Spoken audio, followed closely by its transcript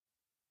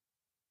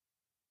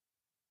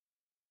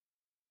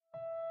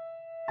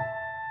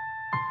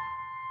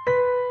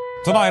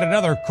Tonight,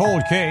 another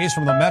cold case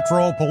from the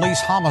Metro Police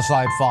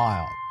homicide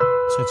file.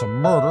 It's a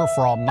murder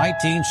from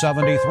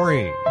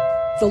 1973.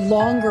 The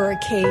longer a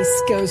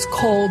case goes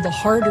cold, the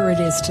harder it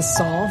is to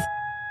solve.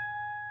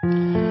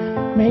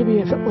 Maybe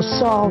if it was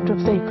solved, if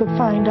they could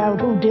find out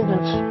who did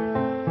it,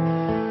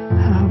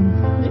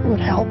 it would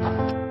help.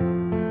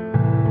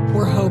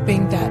 We're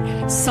hoping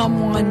that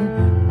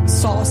someone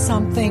saw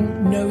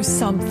something, knows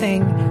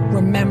something,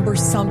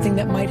 remembers something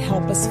that might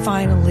help us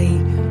finally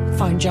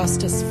find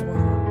justice for her.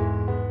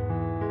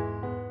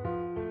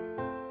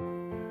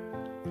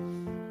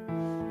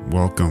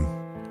 Welcome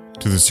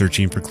to the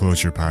Searching for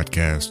Closure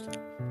podcast,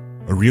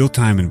 a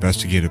real-time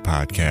investigative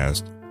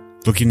podcast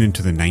looking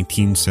into the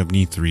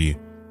 1973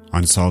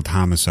 unsolved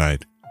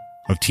homicide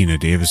of Tina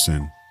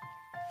Davison.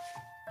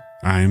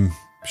 I'm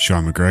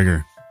Sean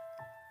McGregor.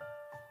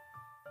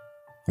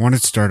 I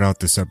wanted to start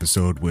out this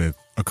episode with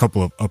a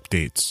couple of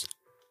updates.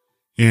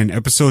 In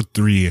episode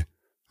 3,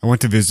 I went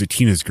to visit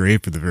Tina's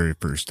grave for the very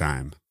first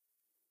time.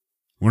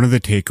 One of the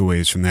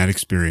takeaways from that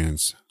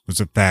experience was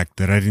the fact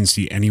that I didn't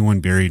see anyone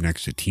buried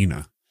next to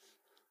Tina.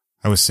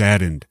 I was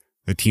saddened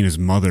that Tina's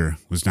mother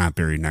was not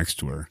buried next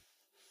to her.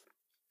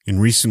 In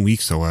recent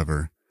weeks,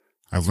 however,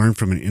 I learned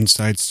from an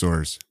inside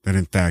source that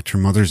in fact her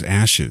mother's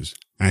ashes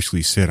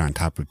actually sit on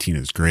top of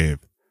Tina's grave.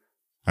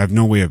 I have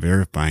no way of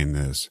verifying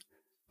this,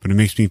 but it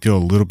makes me feel a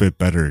little bit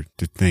better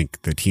to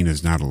think that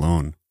Tina's not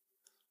alone.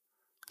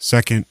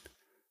 Second,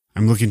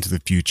 I'm looking to the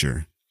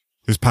future.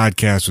 This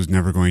podcast was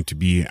never going to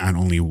be on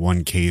only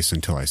one case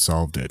until I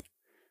solved it.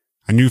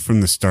 I knew from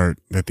the start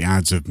that the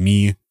odds of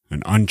me,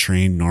 an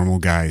untrained normal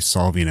guy,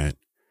 solving it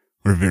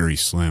were very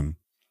slim.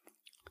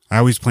 I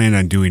always planned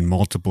on doing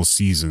multiple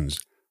seasons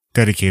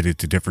dedicated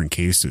to different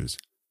cases.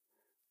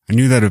 I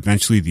knew that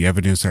eventually the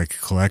evidence I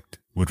could collect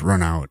would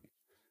run out,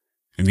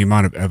 and the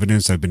amount of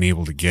evidence I've been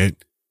able to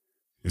get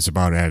is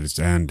about at its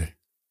end.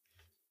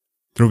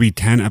 There will be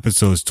 10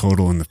 episodes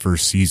total in the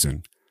first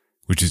season,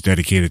 which is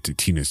dedicated to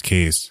Tina's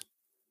case,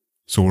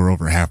 so we're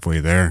over halfway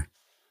there.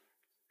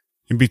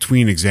 In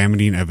between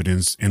examining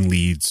evidence and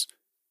leads,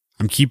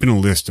 I'm keeping a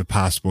list of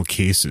possible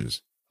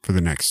cases for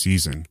the next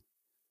season.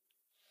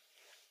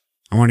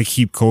 I want to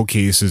keep cold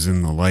cases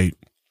in the light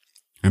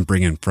and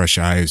bring in fresh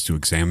eyes to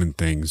examine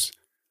things.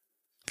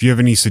 If you have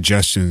any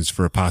suggestions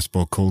for a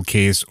possible cold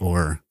case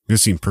or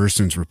missing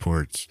persons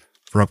reports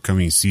for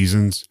upcoming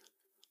seasons,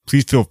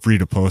 please feel free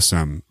to post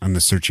them on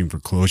the Searching for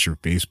Closure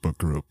Facebook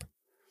group.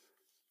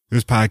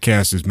 This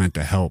podcast is meant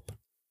to help,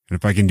 and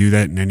if I can do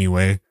that in any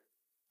way,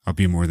 I'll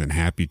be more than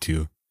happy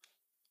to.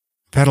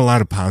 I've had a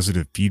lot of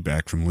positive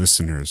feedback from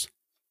listeners.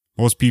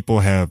 Most people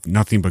have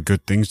nothing but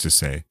good things to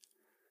say.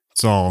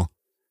 It's all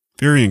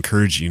very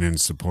encouraging and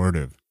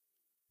supportive.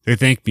 They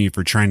thank me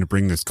for trying to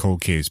bring this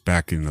cold case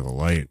back into the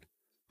light,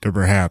 to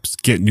perhaps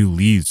get new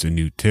leads and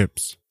new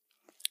tips.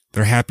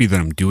 They're happy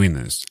that I'm doing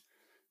this.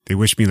 They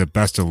wish me the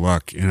best of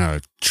luck in a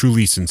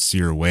truly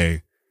sincere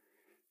way.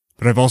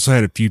 But I've also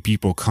had a few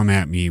people come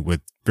at me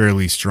with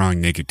fairly strong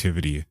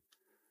negativity.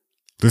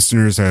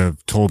 Listeners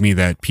have told me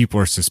that people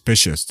are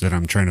suspicious that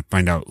I'm trying to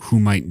find out who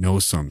might know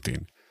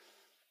something,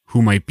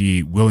 who might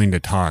be willing to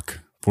talk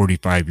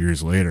 45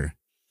 years later,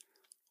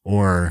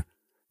 or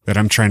that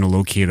I'm trying to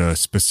locate a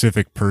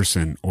specific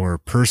person or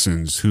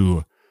persons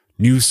who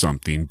knew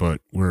something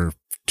but were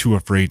too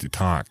afraid to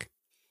talk.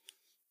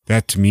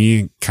 That to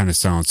me kind of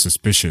sounds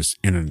suspicious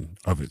in and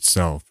of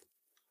itself.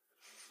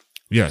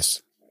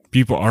 Yes,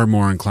 people are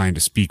more inclined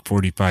to speak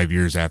 45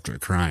 years after a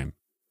crime.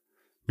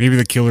 Maybe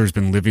the killer's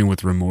been living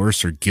with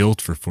remorse or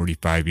guilt for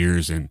 45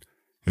 years and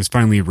is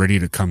finally ready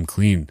to come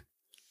clean.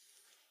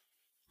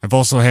 I've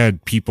also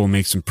had people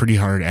make some pretty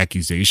hard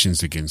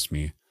accusations against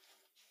me.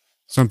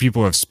 Some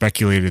people have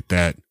speculated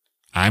that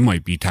I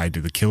might be tied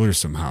to the killer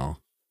somehow.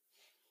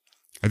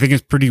 I think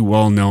it's pretty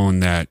well known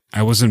that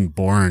I wasn't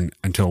born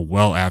until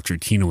well after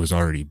Tina was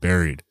already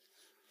buried.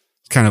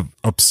 It's kind of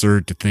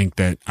absurd to think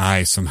that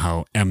I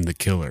somehow am the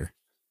killer.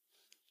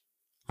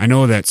 I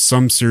know that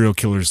some serial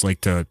killers like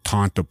to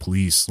taunt the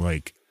police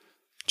like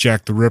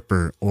Jack the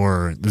Ripper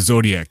or the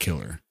Zodiac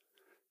Killer.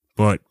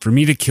 But for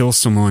me to kill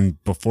someone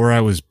before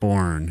I was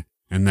born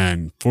and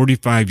then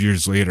 45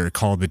 years later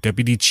call the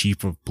deputy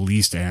chief of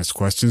police to ask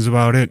questions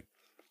about it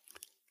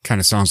kind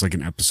of sounds like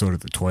an episode of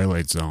The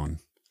Twilight Zone.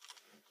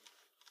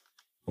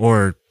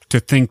 Or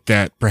to think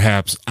that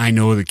perhaps I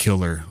know the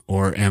killer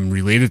or am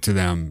related to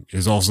them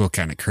is also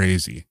kind of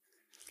crazy.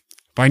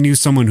 If I knew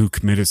someone who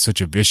committed such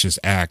a vicious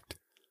act,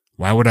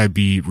 why would I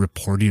be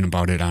reporting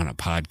about it on a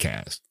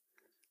podcast?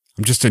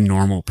 I'm just a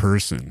normal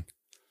person.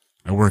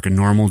 I work a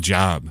normal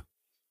job.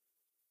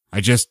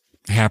 I just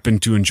happen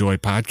to enjoy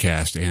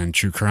podcasts and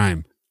true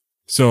crime.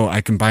 So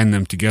I combine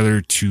them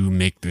together to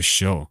make this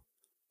show,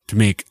 to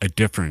make a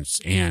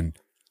difference and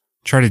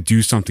try to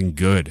do something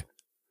good.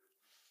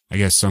 I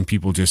guess some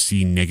people just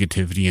see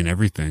negativity in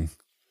everything.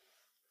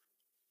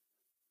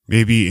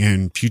 Maybe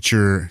in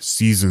future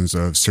seasons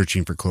of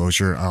Searching for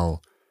Closure,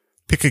 I'll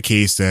pick a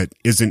case that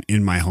isn't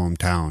in my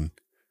hometown,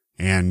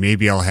 and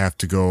maybe I'll have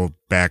to go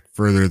back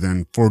further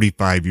than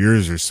 45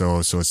 years or so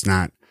it's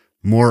not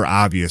more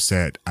obvious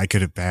that I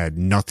could have had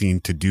nothing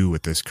to do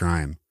with this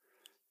crime.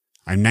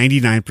 I'm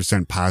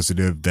 99%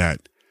 positive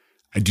that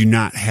I do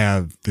not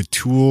have the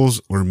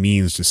tools or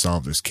means to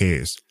solve this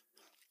case.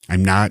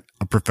 I'm not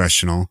a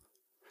professional.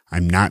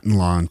 I'm not in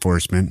law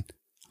enforcement.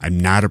 I'm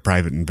not a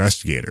private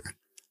investigator.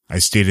 I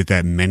stated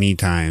that many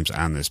times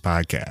on this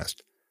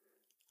podcast.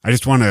 I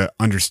just want to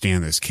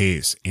understand this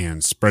case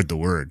and spread the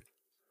word.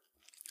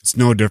 It's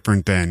no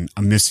different than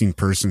a missing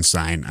person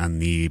sign on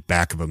the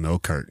back of a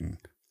milk carton.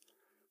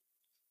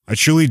 I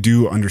truly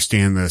do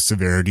understand the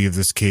severity of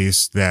this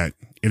case, that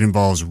it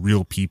involves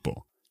real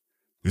people.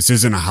 This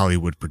isn't a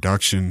Hollywood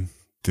production.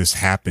 This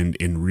happened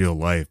in real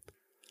life.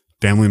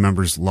 Family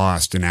members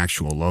lost an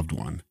actual loved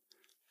one.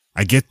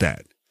 I get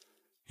that.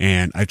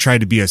 And I try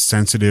to be as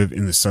sensitive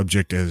in the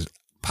subject as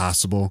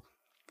possible.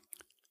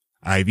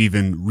 I've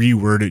even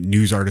reworded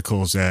news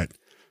articles that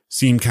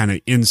seem kind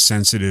of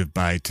insensitive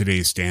by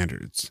today's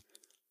standards.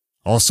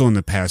 Also, in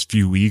the past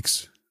few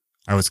weeks,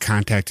 I was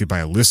contacted by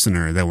a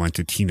listener that went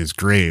to Tina's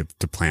grave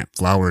to plant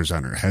flowers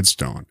on her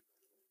headstone.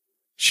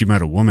 She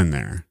met a woman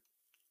there.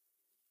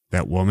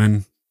 That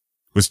woman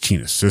was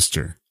Tina's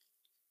sister.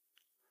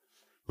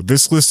 What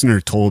this listener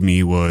told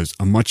me was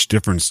a much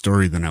different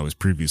story than I was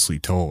previously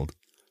told.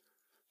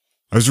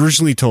 I was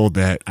originally told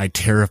that I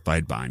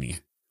terrified Bonnie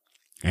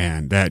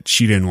and that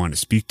she didn't want to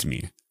speak to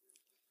me.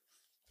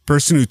 The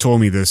person who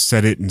told me this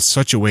said it in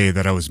such a way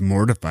that I was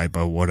mortified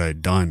by what I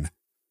had done.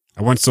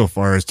 I went so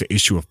far as to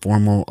issue a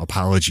formal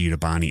apology to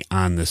Bonnie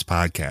on this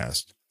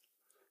podcast.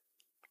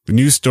 The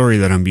news story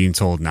that I'm being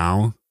told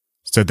now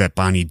said that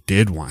Bonnie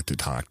did want to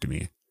talk to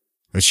me,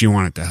 that she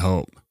wanted to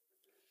help,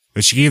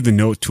 that she gave the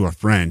note to a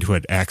friend who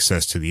had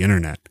access to the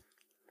internet,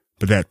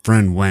 but that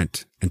friend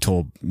went and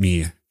told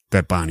me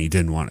that Bonnie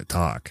didn't want to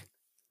talk.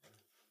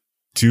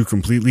 Two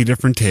completely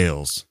different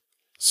tales.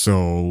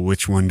 So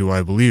which one do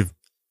I believe?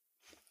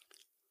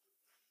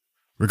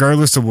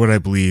 Regardless of what I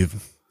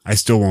believe, I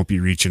still won't be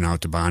reaching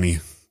out to Bonnie.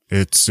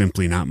 It's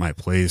simply not my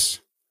place.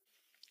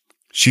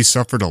 She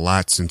suffered a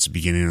lot since the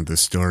beginning of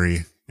this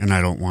story, and I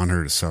don't want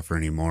her to suffer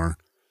anymore.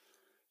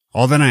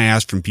 All that I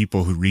ask from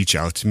people who reach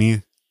out to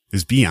me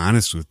is be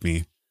honest with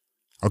me.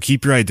 I'll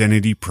keep your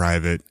identity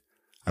private.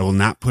 I will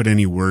not put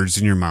any words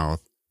in your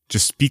mouth.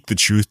 Just speak the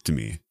truth to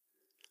me.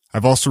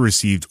 I've also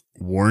received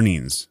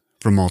warnings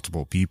from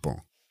multiple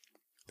people.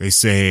 They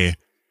say,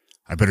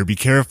 I better be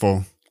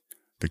careful.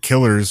 The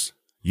killers,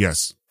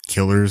 yes,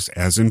 killers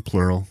as in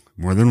plural,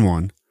 more than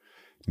one,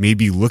 may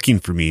be looking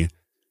for me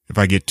if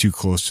I get too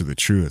close to the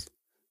truth.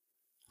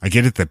 I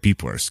get it that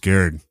people are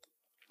scared.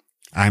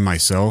 I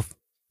myself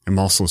am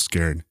also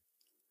scared.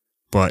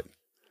 But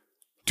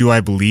do I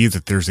believe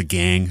that there's a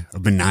gang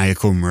of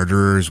maniacal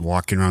murderers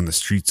walking around the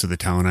streets of the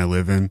town I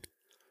live in?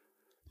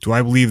 Do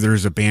I believe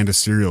there's a band of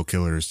serial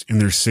killers in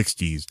their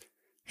 60s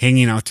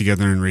hanging out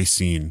together in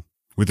Racine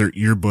with their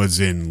earbuds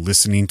in,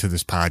 listening to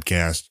this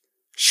podcast,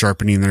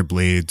 sharpening their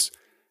blades,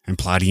 and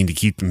plotting to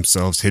keep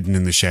themselves hidden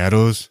in the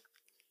shadows?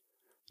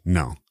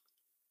 No,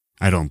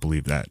 I don't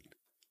believe that.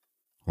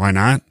 Why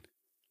not?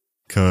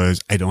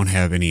 Because I don't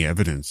have any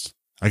evidence.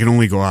 I can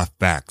only go off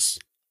facts.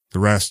 The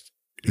rest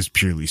is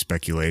purely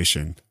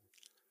speculation.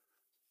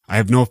 I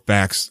have no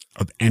facts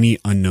of any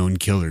unknown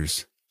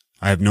killers.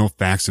 I have no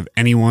facts of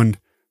anyone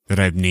that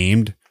I've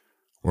named,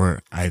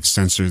 or I've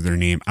censored their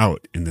name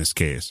out in this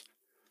case.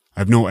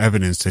 I have no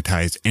evidence that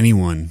ties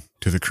anyone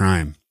to the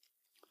crime.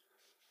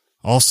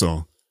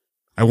 Also,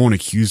 I won't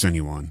accuse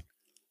anyone.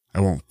 I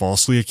won't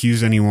falsely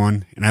accuse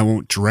anyone, and I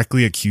won't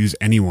directly accuse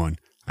anyone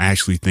I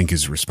actually think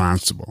is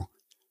responsible,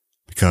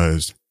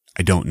 because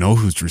I don't know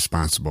who's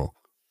responsible,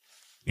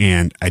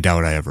 and I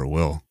doubt I ever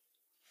will.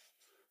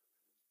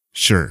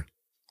 Sure,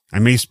 I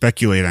may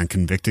speculate on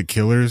convicted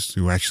killers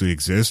who actually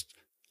exist,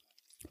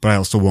 but I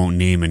also won't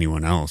name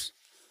anyone else.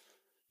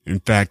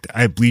 In fact,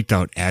 I bleeped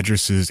out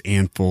addresses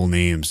and full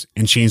names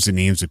and changed the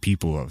names of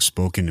people who have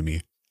spoken to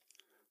me.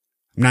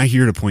 I'm not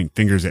here to point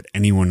fingers at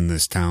anyone in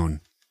this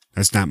town.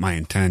 That's not my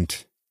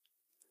intent.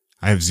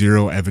 I have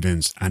zero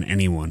evidence on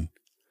anyone.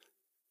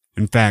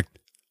 In fact,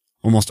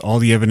 almost all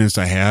the evidence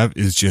I have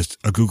is just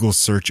a Google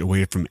search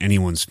away from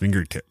anyone's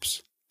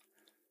fingertips.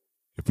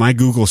 If my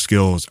Google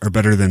skills are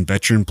better than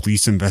veteran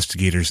police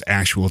investigators'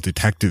 actual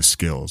detective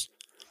skills,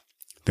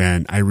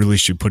 then I really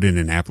should put in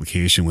an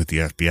application with the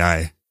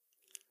FBI.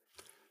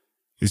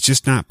 It's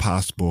just not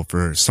possible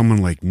for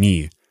someone like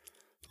me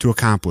to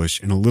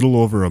accomplish in a little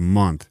over a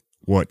month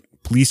what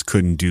police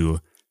couldn't do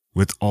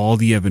with all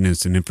the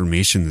evidence and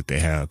information that they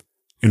have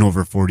in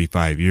over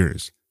 45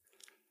 years.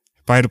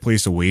 If I had to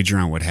place a wager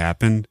on what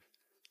happened,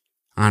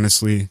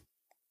 honestly,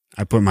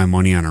 I put my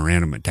money on a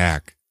random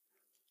attack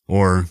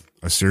or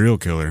a serial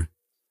killer.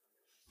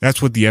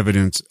 That's what the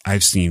evidence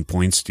I've seen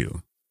points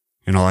to,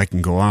 and all I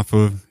can go off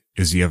of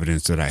is the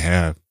evidence that I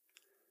have.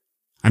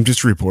 I'm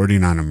just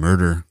reporting on a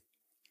murder,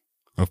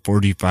 a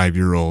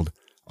 45-year-old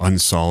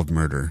unsolved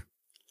murder.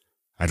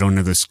 I don't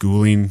have the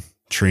schooling,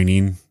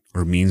 training,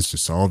 or means to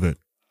solve it.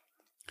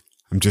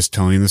 I'm just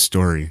telling the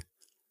story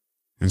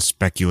and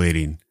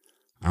speculating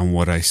on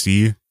what I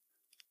see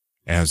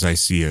as I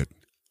see it.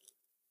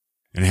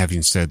 And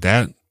having said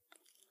that,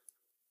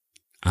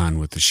 on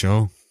with the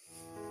show.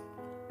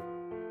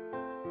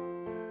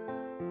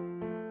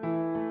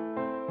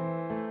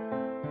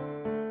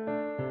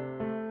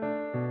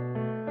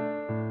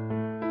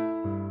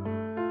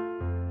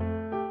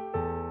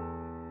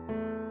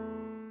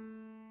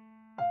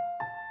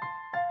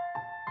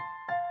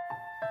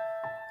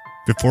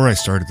 Before I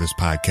started this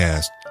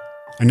podcast,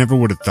 I never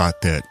would have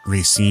thought that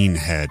Racine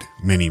had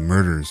many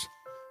murders.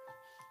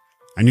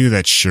 I knew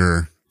that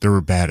sure, there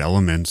were bad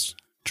elements,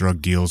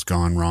 drug deals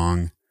gone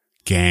wrong,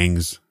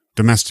 gangs,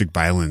 domestic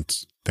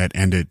violence that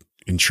ended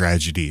in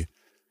tragedy,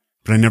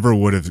 but I never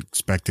would have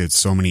expected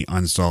so many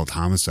unsolved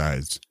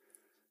homicides.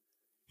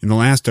 In the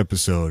last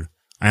episode,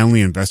 I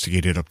only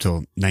investigated up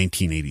till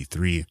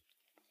 1983.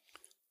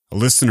 A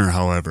listener,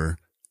 however,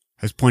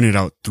 has pointed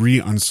out 3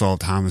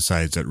 unsolved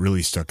homicides that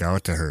really stuck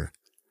out to her.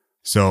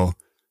 So,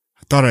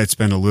 I thought I'd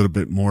spend a little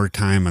bit more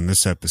time on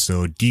this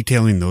episode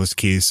detailing those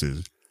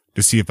cases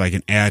to see if I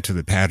can add to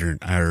the pattern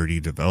I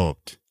already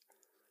developed.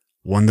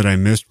 One that I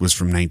missed was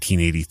from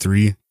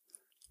 1983,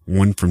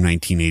 one from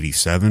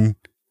 1987,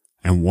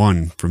 and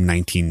one from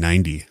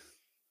 1990.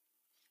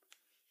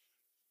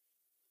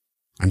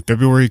 On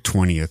February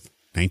 20th,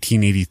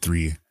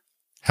 1983,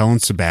 Helen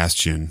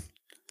Sebastian,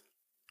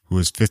 who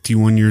was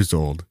 51 years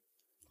old,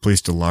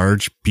 placed a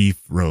large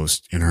beef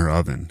roast in her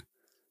oven.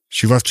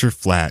 She left her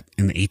flat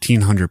in the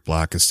 1800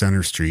 block of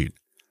Center Street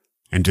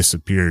and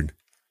disappeared.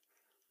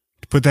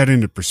 To put that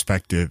into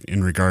perspective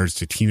in regards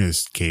to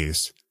Tina's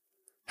case,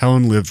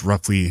 Helen lived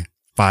roughly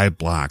 5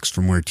 blocks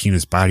from where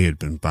Tina's body had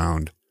been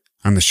found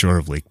on the shore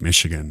of Lake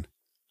Michigan.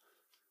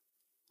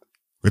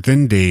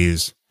 Within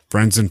days,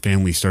 friends and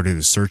family started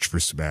a search for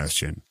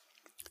Sebastian.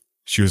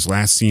 She was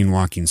last seen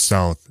walking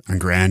south on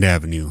Grand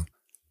Avenue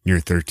near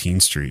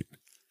 13th Street.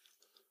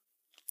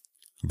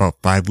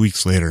 About 5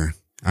 weeks later,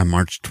 on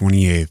March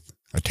 28th,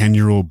 a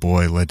 10-year-old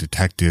boy led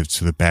detectives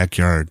to the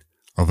backyard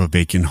of a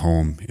vacant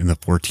home in the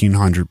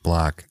 1400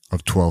 block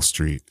of 12th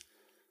Street.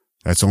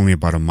 That's only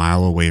about a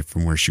mile away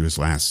from where she was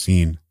last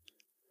seen.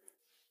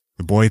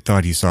 The boy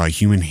thought he saw a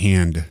human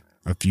hand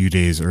a few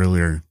days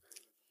earlier.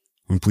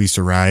 When police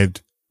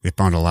arrived, they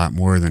found a lot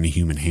more than a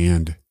human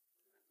hand.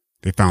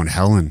 They found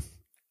Helen,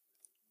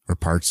 or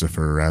parts of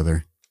her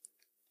rather.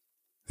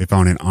 They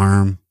found an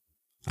arm,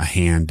 a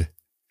hand,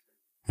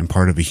 and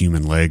part of a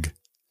human leg.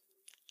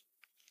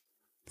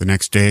 The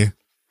next day,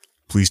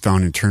 police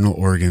found internal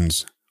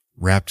organs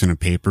wrapped in a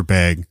paper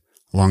bag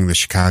along the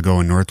Chicago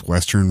and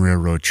Northwestern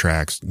Railroad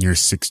tracks near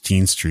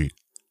 16th Street,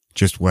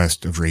 just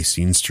west of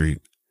Racine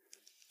Street.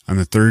 On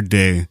the third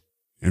day,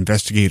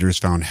 investigators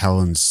found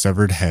Helen's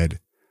severed head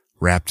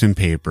wrapped in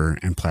paper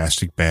and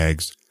plastic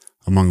bags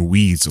among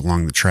weeds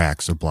along the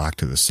tracks a block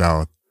to the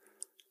south.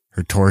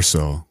 Her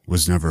torso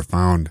was never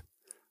found,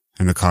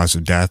 and the cause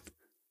of death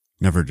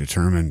never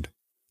determined.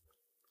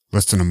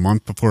 Less than a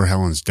month before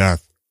Helen's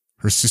death,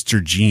 her sister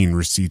Jean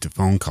received a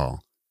phone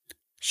call.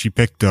 She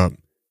picked up,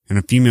 and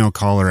a female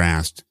caller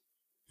asked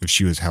if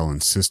she was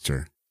Helen's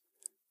sister.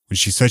 When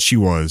she said she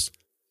was,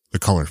 the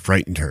caller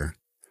frightened her.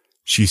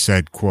 She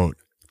said, quote,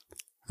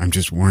 "I'm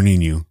just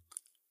warning you,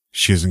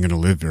 she isn't going to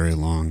live very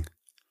long."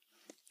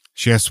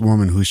 She asked the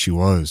woman who she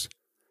was,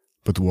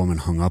 but the woman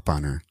hung up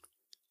on her.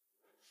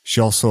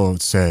 She also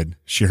said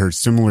she heard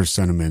similar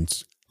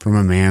sentiments from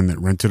a man that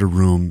rented a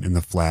room in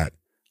the flat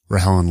where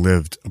Helen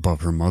lived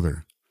above her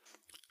mother.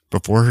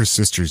 Before her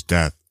sister's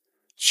death,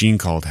 Jean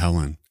called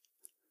Helen.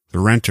 The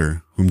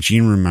renter, whom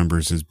Jean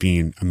remembers as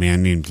being a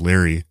man named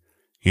Larry,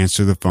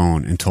 answered the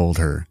phone and told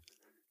her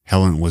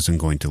Helen wasn't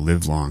going to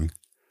live long.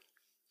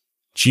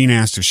 Jean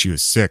asked if she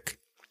was sick.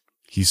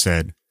 He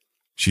said,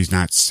 "She's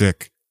not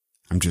sick.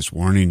 I'm just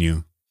warning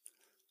you."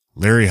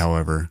 Larry,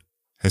 however,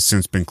 has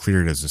since been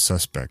cleared as a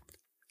suspect.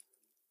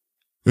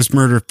 This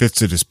murder fits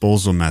the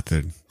disposal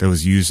method that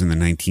was used in the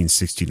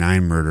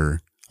 1969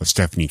 murder of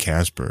Stephanie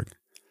Kasberg,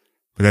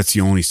 but that's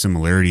the only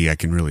similarity I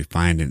can really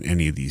find in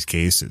any of these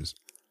cases.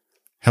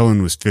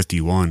 Helen was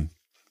 51,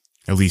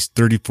 at least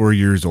 34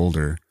 years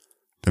older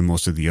than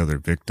most of the other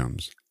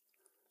victims.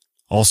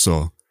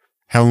 Also,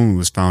 Helen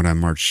was found on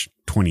March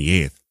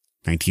 28th,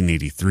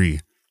 1983,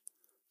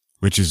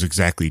 which is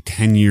exactly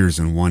 10 years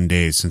and 1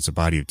 day since the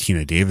body of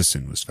Tina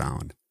Davison was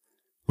found,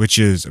 which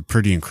is a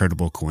pretty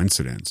incredible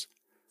coincidence.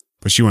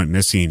 But she went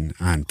missing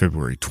on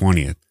February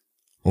 20th,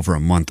 over a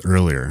month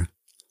earlier.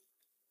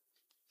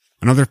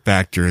 Another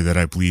factor that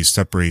I believe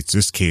separates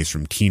this case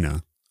from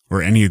Tina,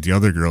 or any of the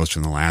other girls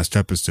from the last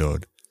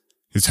episode,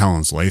 is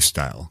Helen's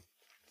lifestyle.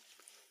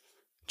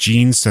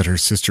 Jean said her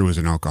sister was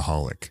an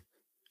alcoholic.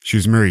 She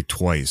was married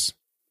twice,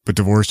 but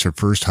divorced her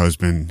first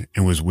husband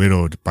and was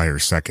widowed by her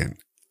second.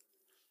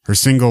 Her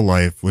single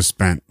life was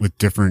spent with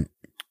different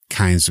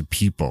kinds of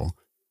people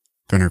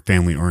than her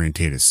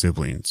family-oriented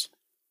siblings.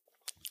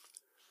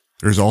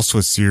 There's also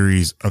a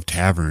series of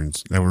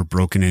taverns that were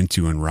broken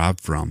into and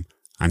robbed from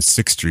on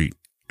 6th Street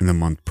in the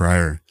month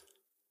prior,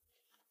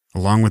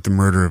 along with the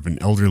murder of an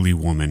elderly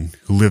woman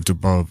who lived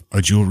above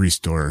a jewelry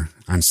store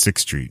on 6th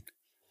Street.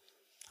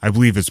 I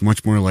believe it's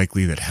much more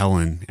likely that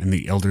Helen and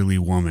the elderly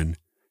woman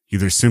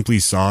either simply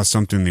saw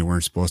something they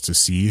weren't supposed to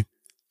see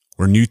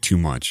or knew too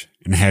much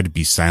and had to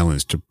be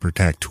silenced to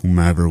protect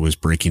whomever was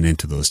breaking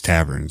into those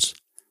taverns.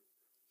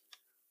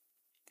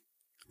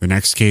 The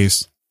next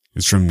case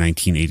is from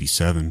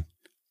 1987.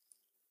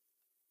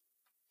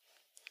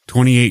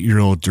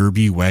 28-year-old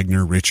Derby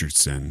Wagner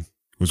Richardson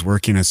was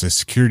working as a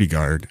security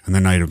guard on the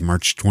night of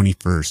March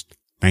 21st,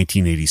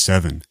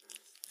 1987,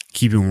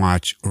 keeping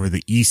watch over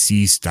the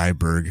E.C.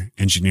 Steiberg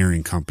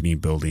Engineering Company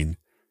building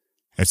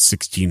at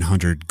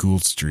 1600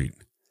 Gould Street.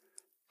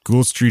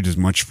 Gould Street is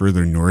much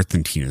further north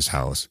than Tina's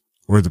house,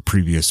 or the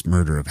previous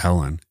murder of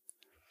Helen.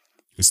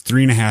 It's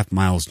 3.5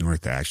 miles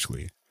north,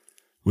 actually,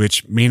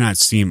 which may not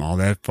seem all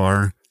that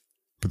far,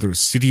 but the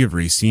city of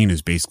Racine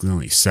is basically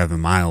only 7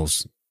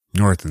 miles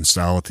north and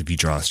south if you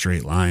draw a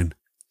straight line.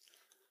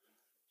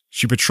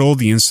 She patrolled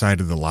the inside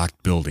of the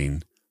locked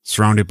building,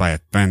 surrounded by a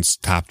fence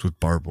topped with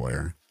barbed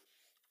wire.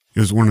 It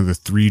was one of the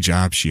 3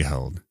 jobs she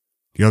held,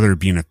 the other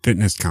being a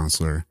fitness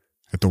counselor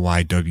at the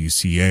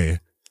YWCA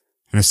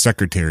and a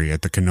secretary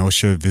at the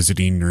Kenosha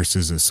Visiting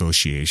Nurses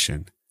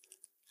Association.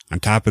 On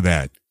top of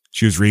that,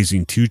 she was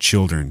raising 2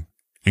 children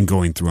and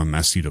going through a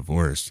messy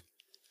divorce.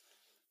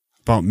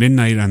 About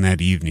midnight on that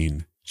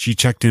evening, she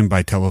checked in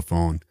by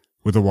telephone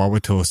with a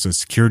Wauwatosa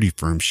security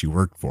firm she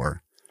worked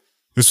for.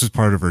 This was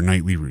part of her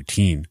nightly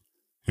routine,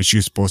 and she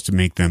was supposed to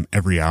make them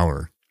every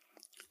hour.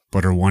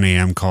 But her 1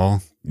 a.m.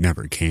 call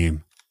never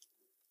came.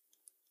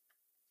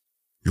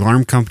 The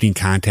alarm company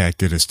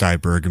contacted a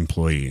Steiberg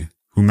employee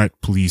who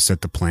met police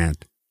at the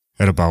plant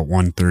at about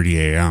 1:30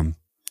 a.m.,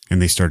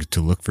 and they started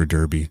to look for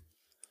Derby.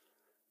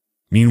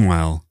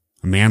 Meanwhile,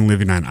 a man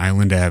living on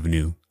Island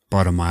Avenue,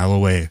 about a mile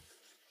away,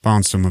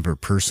 found some of her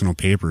personal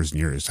papers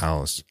near his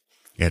house.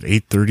 At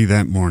 8:30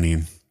 that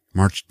morning,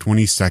 March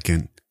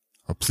 22nd,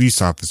 a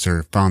police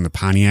officer found the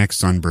Pontiac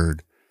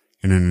Sunbird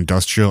in an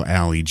industrial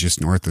alley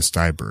just north of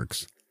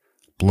Steiberg's.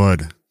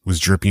 Blood was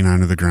dripping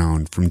onto the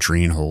ground from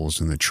drain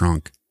holes in the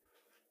trunk.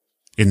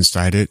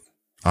 Inside it,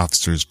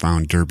 officers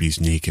found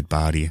Derby's naked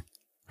body.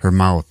 Her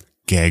mouth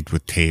gagged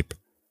with tape.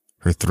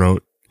 Her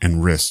throat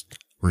and wrist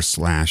were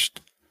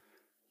slashed.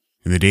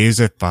 In the days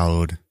that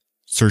followed,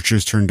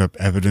 searchers turned up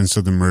evidence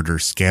of the murder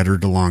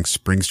scattered along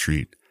Spring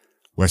Street,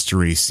 west of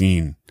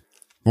Racine,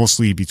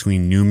 mostly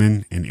between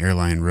Newman and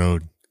Airline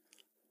Road.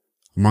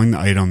 Among the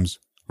items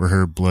were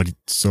her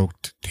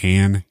blood-soaked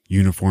tan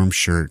uniform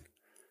shirt,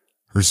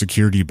 her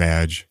security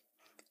badge,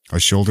 a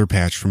shoulder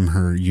patch from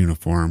her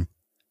uniform,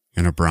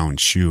 and a brown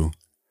shoe.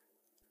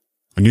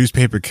 A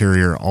newspaper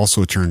carrier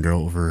also turned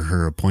over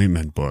her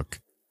appointment book,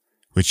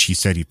 which he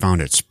said he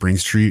found at Spring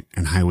Street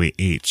and Highway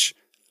H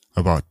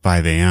about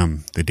 5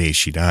 a.m. the day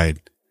she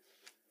died.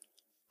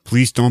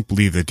 Police don't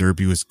believe that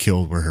Derby was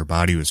killed where her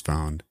body was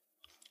found.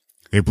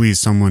 They believe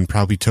someone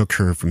probably took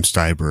her from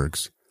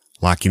Steiberg's,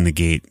 locking the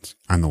gate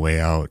on the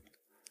way out.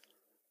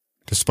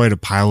 Despite a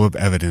pile of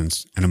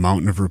evidence and a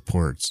mountain of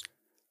reports,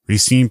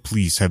 Racine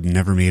police have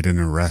never made an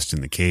arrest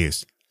in the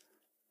case.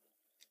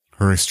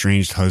 Her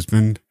estranged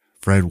husband,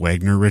 Fred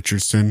Wagner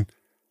Richardson,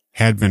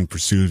 had been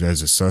pursued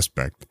as a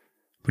suspect,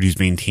 but he's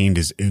maintained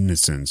his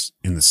innocence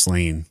in the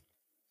slaying.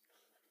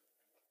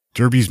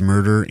 Derby's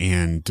murder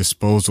and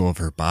disposal of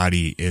her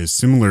body is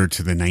similar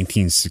to the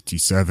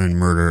 1967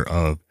 murder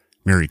of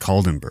Mary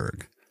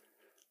Kaldenberg.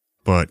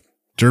 But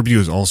Derby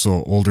was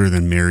also older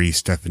than Mary,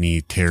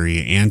 Stephanie,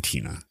 Terry, and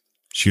Tina.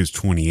 She was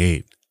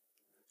 28.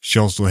 She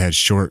also had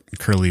short,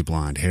 curly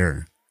blonde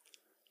hair.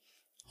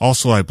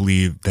 Also, I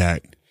believe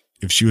that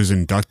if she was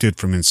inducted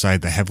from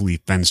inside the heavily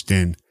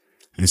fenced-in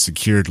and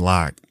secured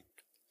lot,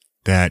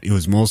 that it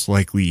was most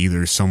likely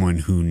either someone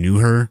who knew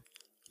her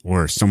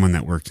or someone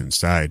that worked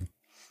inside.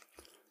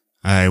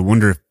 I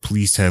wonder if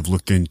police have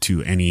looked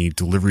into any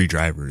delivery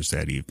drivers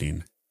that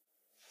evening.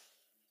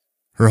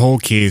 Her whole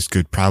case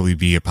could probably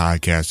be a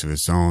podcast of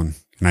its own,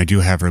 and I do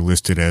have her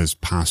listed as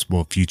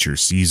possible future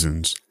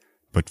seasons.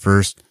 But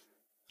first,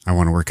 I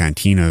want to work on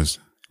Tina's,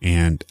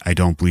 and I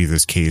don't believe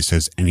this case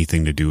has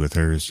anything to do with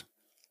hers.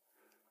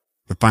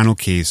 The final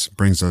case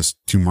brings us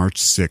to March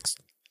 6,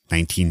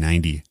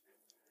 1990.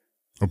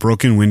 A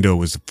broken window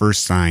was the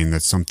first sign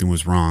that something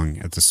was wrong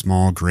at the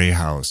small gray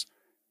house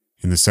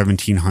in the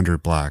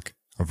 1700 block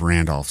of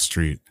Randolph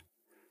Street.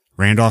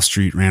 Randolph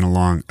Street ran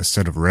along a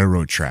set of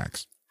railroad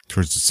tracks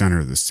towards the center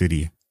of the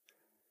city.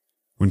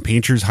 When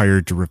painters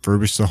hired to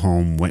refurbish the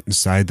home went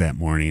inside that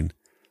morning,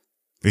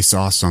 they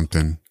saw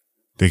something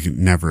they could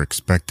never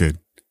expected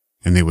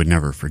and they would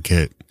never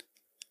forget.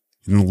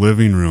 In the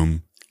living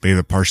room lay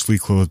the partially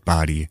clothed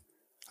body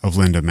of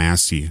Linda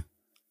Massey,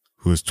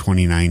 who was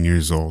 29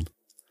 years old.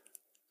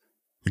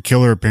 The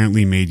killer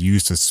apparently made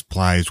use of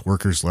supplies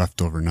workers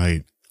left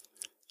overnight.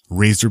 A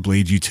razor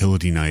blade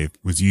utility knife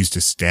was used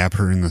to stab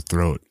her in the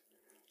throat.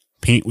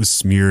 Paint was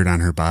smeared on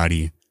her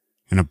body,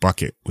 and a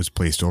bucket was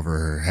placed over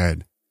her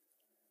head.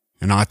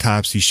 An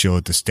autopsy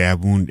showed the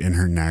stab wound in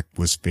her neck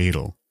was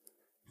fatal.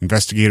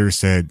 Investigators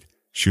said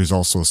she was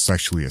also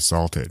sexually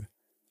assaulted.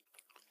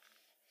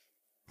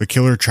 The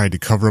killer tried to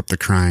cover up the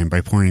crime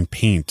by pouring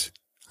paint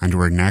onto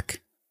her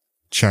neck,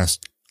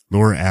 chest,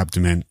 lower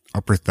abdomen,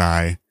 upper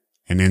thigh,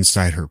 and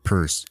inside her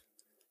purse.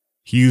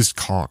 He used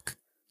caulk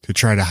to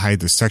try to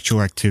hide the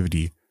sexual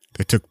activity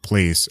that took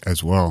place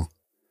as well,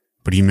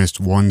 but he missed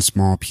one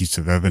small piece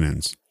of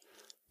evidence,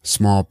 a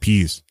small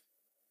piece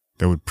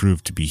that would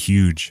prove to be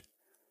huge.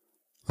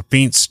 A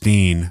faint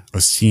stain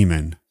of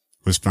semen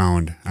was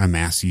found on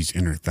Massey's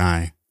inner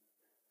thigh.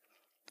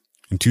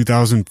 In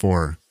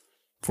 2004,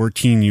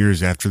 14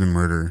 years after the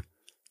murder,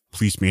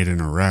 police made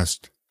an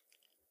arrest.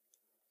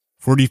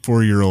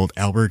 44-year-old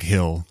Albert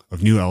Hill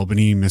of New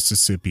Albany,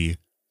 Mississippi,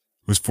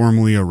 was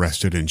formally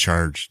arrested and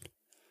charged.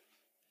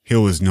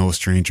 Hill was no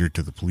stranger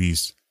to the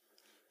police.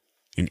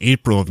 In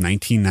April of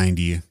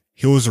 1990,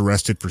 Hill was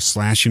arrested for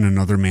slashing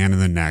another man in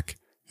the neck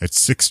at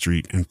 6th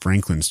Street and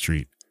Franklin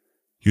Street.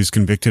 He was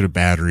convicted of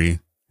battery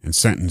and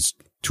sentenced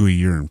to a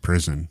year in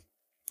prison.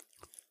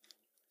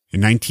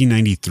 In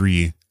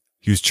 1993,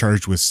 he was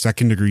charged with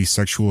second-degree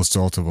sexual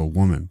assault of a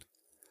woman,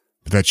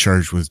 but that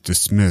charge was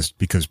dismissed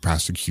because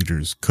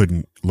prosecutors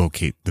couldn't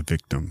locate the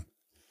victim.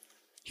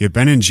 He had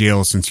been in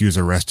jail since he was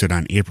arrested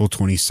on April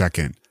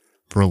 22nd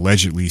for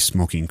allegedly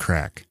smoking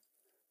crack.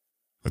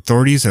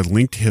 Authorities had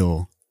linked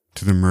Hill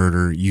to the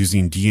murder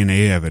using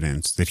DNA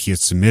evidence that he had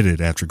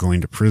submitted after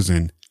going to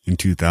prison in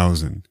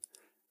 2000.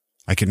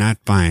 I could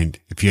not find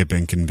if he had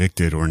been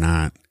convicted or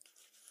not.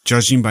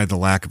 Judging by the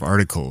lack of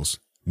articles,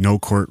 no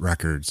court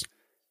records,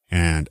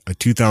 and a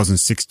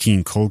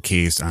 2016 cold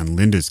case on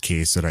Linda's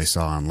case that I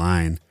saw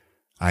online,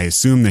 I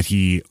assumed that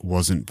he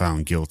wasn't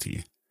found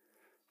guilty.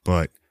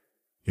 But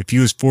if he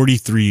was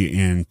 43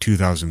 in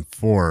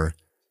 2004,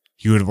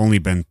 he would have only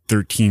been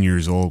 13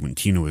 years old when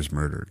Tina was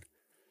murdered.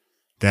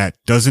 That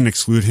doesn't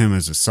exclude him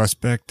as a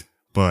suspect,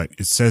 but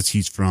it says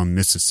he's from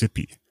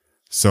Mississippi,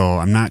 so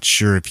I'm not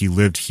sure if he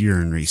lived here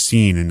in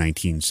Racine in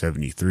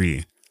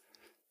 1973.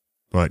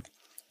 But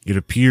it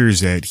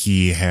appears that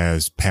he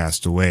has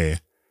passed away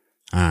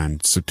on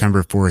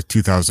September 4th,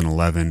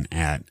 2011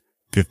 at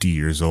 50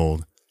 years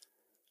old.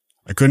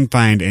 I couldn't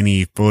find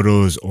any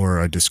photos or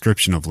a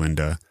description of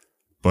Linda,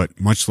 but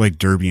much like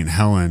Derby and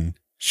Helen,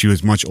 she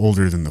was much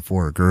older than the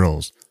four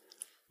girls,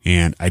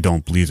 and I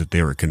don't believe that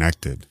they were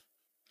connected.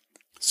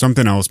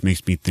 Something else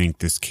makes me think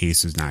this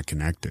case is not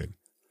connected.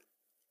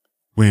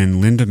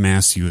 When Linda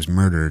Massey was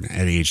murdered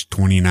at age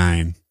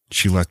 29,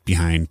 she left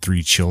behind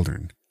 3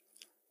 children.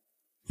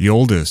 The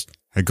oldest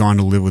had gone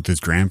to live with his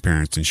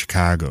grandparents in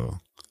Chicago.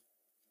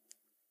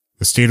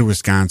 The state of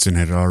Wisconsin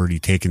had already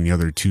taken the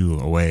other 2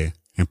 away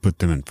and put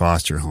them in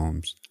foster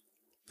homes.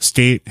 The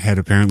state had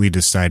apparently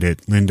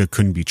decided Linda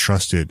couldn't be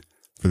trusted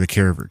for the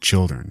care of her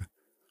children.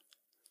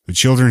 The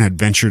children had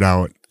ventured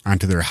out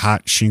onto their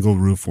hot shingle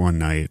roof one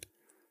night,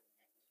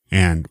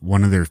 and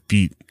one of their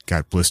feet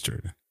got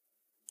blistered.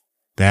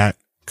 That,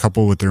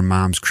 coupled with their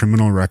mom's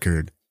criminal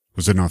record,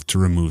 was enough to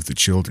remove the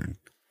children.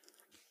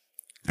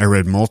 I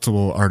read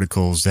multiple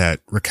articles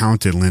that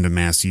recounted Linda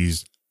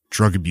Massey's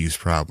drug abuse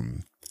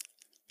problem.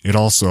 It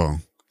also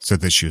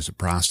said that she was a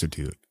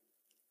prostitute.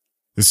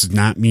 This does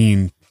not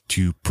mean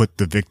to put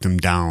the victim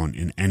down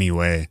in any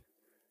way.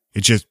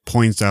 It just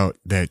points out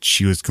that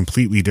she was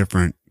completely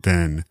different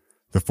than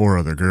the 4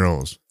 other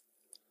girls.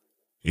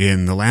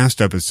 In the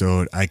last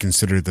episode, I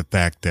considered the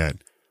fact that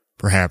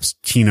perhaps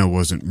Tina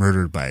wasn't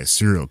murdered by a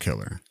serial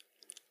killer.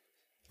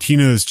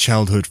 Tina's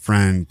childhood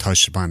friend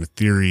touched upon a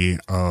theory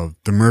of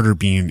the murder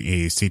being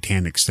a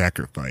satanic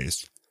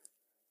sacrifice.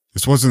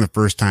 This wasn't the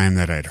first time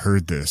that I'd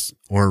heard this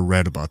or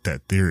read about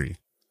that theory.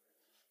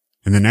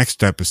 In the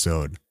next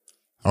episode,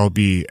 I'll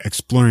be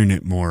exploring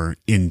it more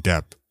in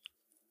depth,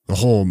 the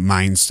whole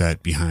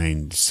mindset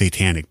behind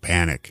satanic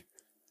panic,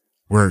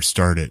 where it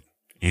started,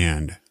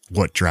 and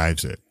what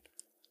drives it,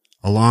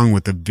 along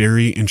with a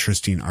very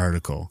interesting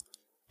article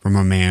from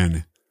a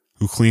man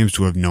who claims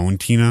to have known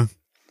Tina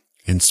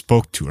and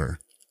spoke to her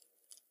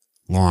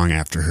long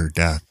after her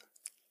death.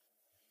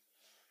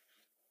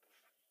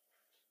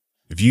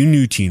 If you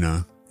knew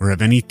Tina or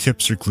have any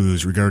tips or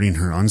clues regarding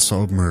her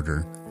unsolved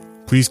murder,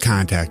 please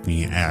contact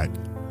me at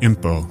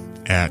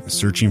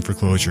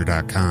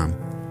info@searchingforclosure.com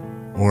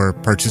or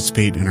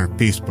participate in our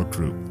Facebook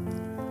group.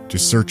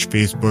 Just search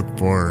Facebook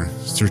for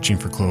Searching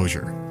for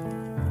Closure.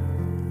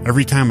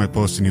 Every time I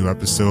post a new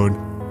episode,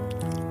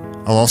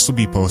 I'll also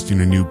be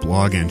posting a new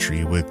blog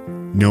entry with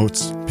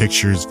notes,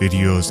 pictures,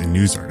 videos, and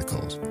news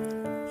articles.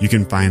 You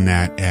can find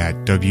that at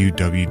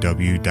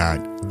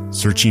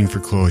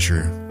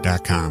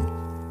www.searchingforclosure.com.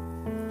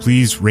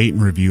 Please rate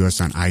and review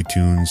us on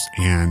iTunes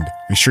and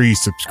make sure you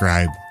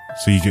subscribe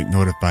so you get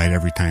notified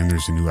every time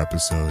there's a new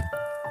episode.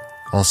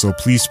 Also,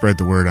 please spread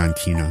the word on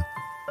Tina.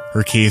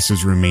 Her case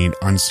has remained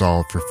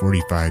unsolved for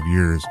 45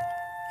 years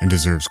and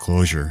deserves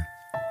closure.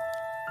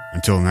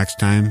 Until next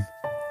time,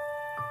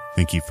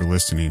 thank you for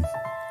listening.